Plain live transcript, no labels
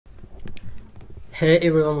Hey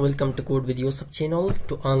everyone, welcome to Code with Yusuf channel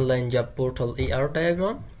to online job portal AR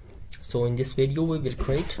diagram. So in this video we will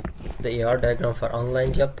create the AR diagram for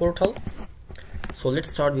online job portal. So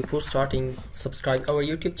let's start. Before starting, subscribe our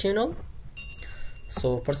YouTube channel.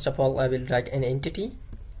 So first of all I will drag an entity.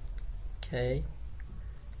 Okay.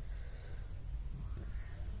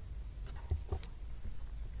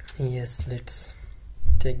 Yes, let's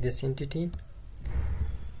take this entity,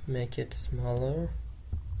 make it smaller.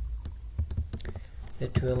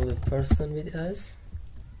 It will be person with us,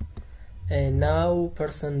 and now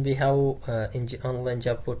person we have in online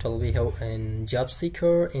job portal we have an job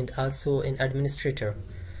seeker and also an administrator.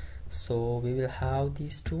 So we will have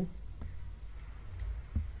these two.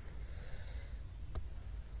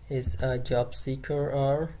 Is a job seeker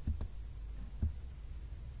or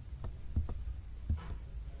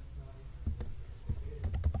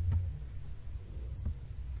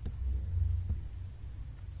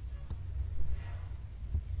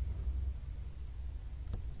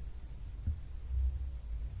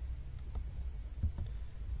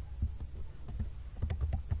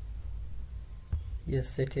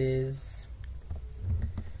yes, it is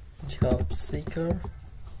job seeker,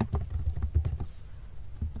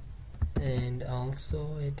 and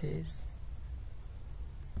also it is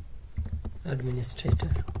administrator.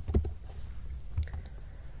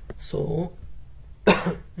 So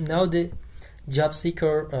now the job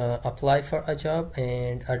seeker apply for a job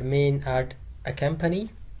and admin add a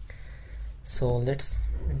company. So let's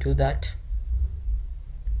do that.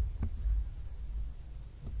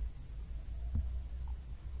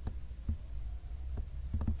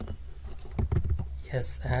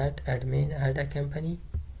 Yes, add admin add a company.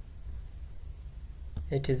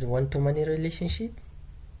 It is one-to-many relationship,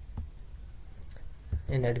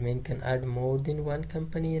 and admin can add more than one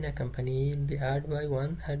company, and a company will be added by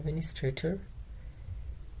one administrator.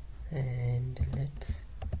 And let's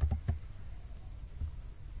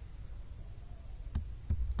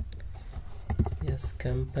yes,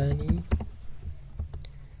 company,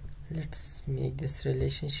 let's make this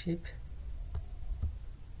relationship.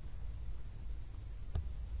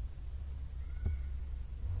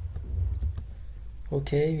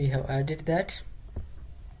 Okay, we have added that.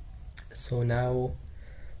 So now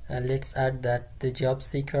let's add that the job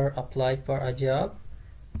seeker apply for a job.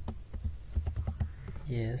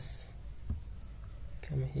 Yes,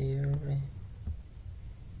 come here,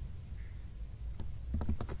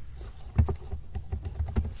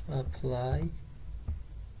 apply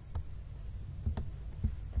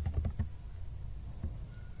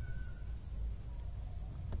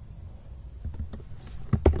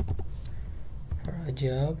for a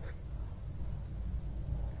job.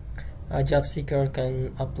 A job seeker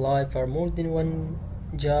can apply for more than one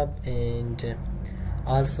job, and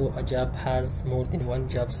also a job has more than one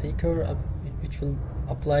job seeker which will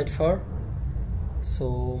applied for.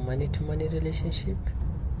 So money-to-money relationship.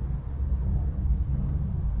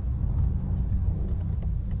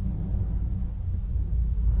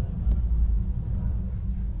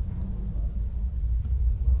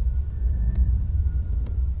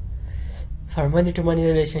 For money-to-money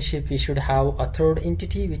relationship, we should have a third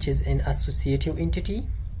entity, which is an associative entity.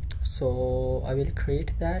 So I will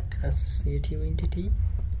create that associative entity.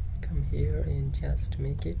 Come here and just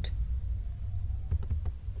make it.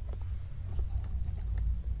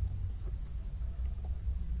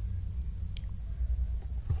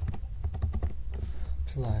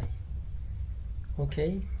 Apply.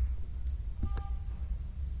 Okay.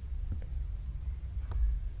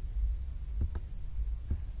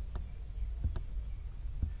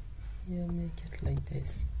 Yeah, make it like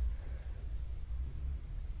this.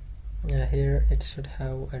 Here it should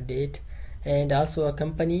have a date, and also a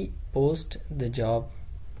company post the job.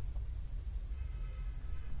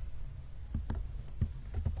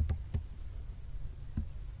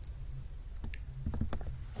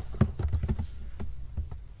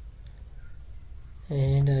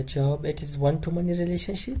 And a job, it is one-to-many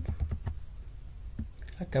relationship.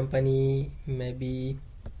 A company maybe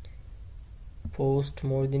post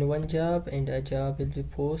more than one job, and a job will be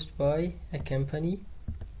posted by a company.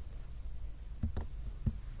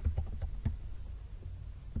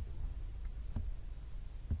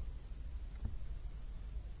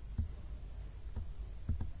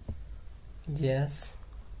 Yes.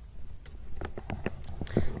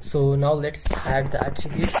 So now let's add the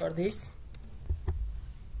attribute for this.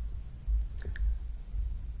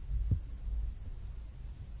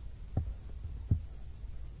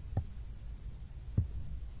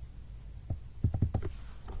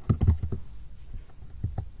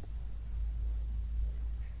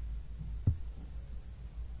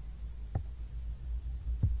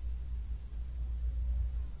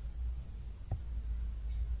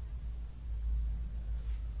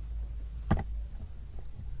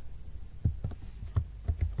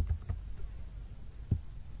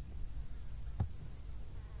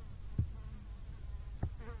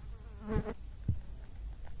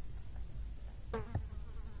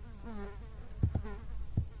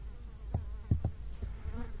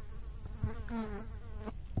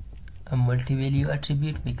 A multi-value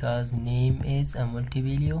attribute because name is a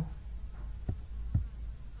multi-value.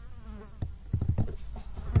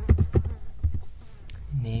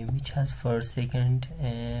 Name which has first, second,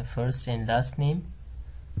 first and last name.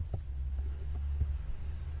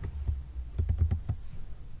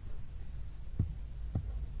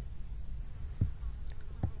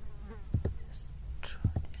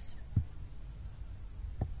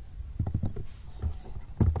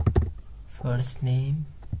 First name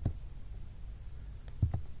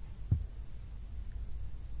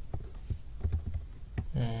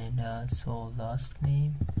and also last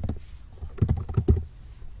name.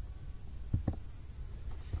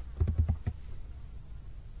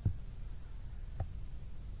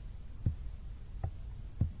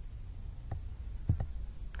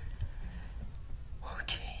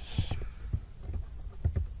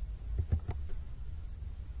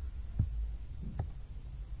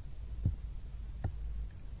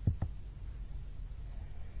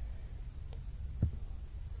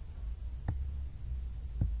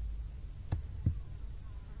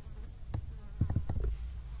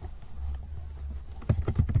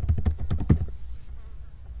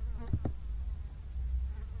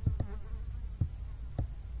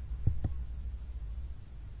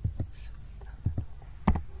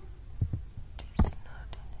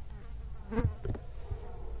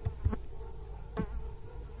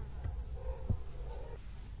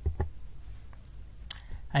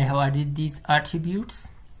 I have added these attributes,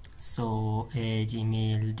 so age,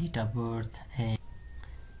 email, date of birth, and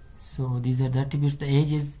so these are the attributes. The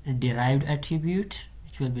age is a derived attribute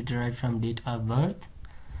which will be derived from date of birth.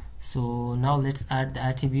 So now let's add the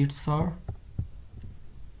attributes for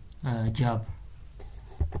job.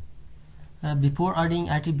 Before adding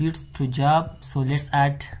attributes to job, so let's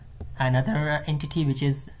add another entity which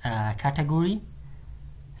is category.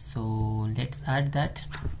 So let's add that.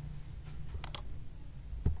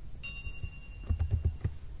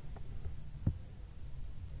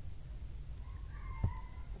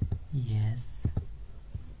 Yes,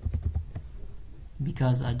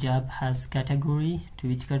 because a job has category. To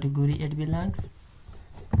which category it belongs?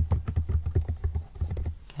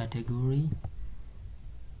 Category.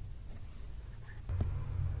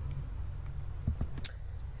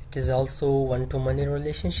 It is also one-to-many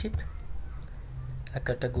relationship. A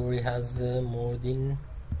category has more than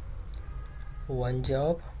one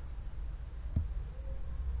job.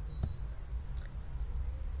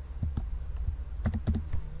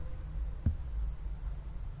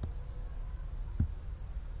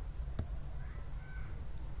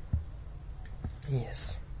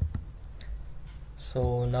 Yes.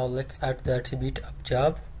 So now let's add the attribute of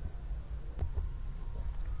job.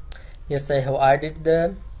 Yes, I have added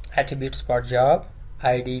the attributes for job: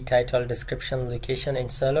 ID, title, description, location,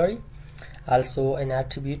 and salary. Also an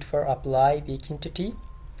attribute for apply vacancy,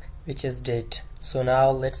 which is date. So now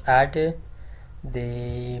let's add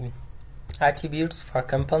the attributes for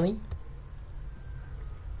company.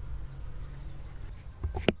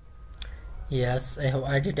 Yes, I have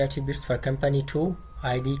added attributes for company too: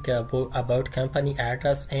 ID, about company,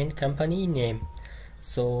 address, and company name.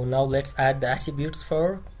 So now let's add the attributes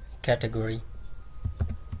for category.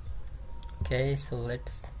 Okay, so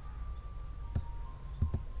let's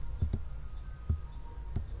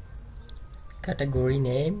category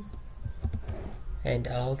name and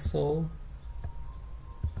also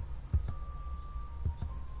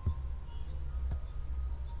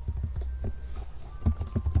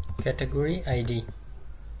category ID.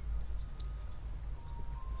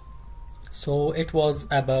 So it was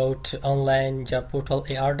about online job portal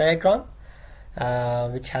AR diagram,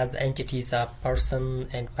 which has entities of person,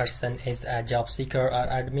 and person is a job seeker or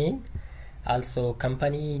admin, also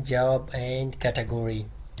company, job, and category.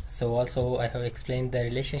 So also I have explained the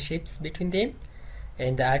relationships between them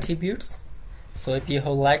and the attributes. So if you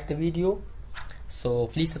have liked the video, so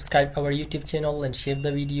please subscribe our YouTube channel and share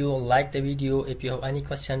the video, like the video. If you have any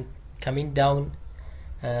question, comment down.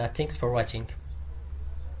 Thanks for watching.